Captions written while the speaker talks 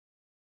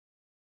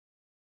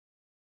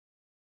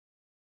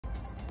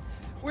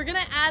we're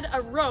gonna add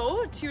a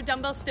row to your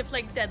dumbbell stiff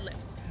leg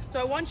deadlifts. So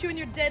I want you in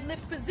your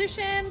deadlift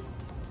position,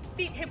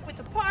 feet hip width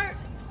apart,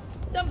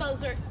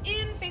 dumbbells are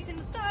in, facing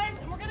the thighs,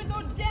 and we're gonna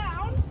go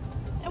down.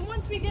 And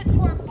once we get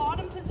to our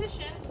bottom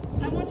position,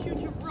 I want you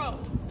to row.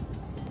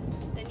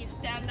 Then you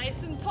stand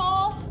nice and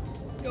tall,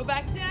 go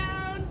back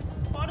down,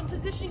 bottom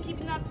position,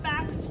 keeping that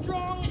back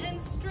strong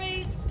and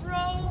straight,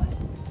 row,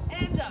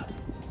 and up,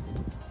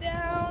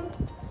 down,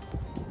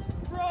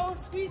 row,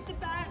 squeeze the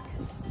back,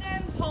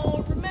 stand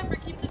tall. Remember,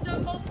 keep the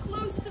dumbbells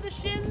close to the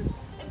shins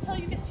until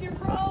you get to your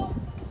row,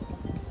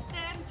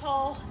 stand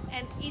tall,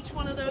 and each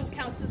one of those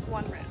counts as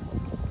one round.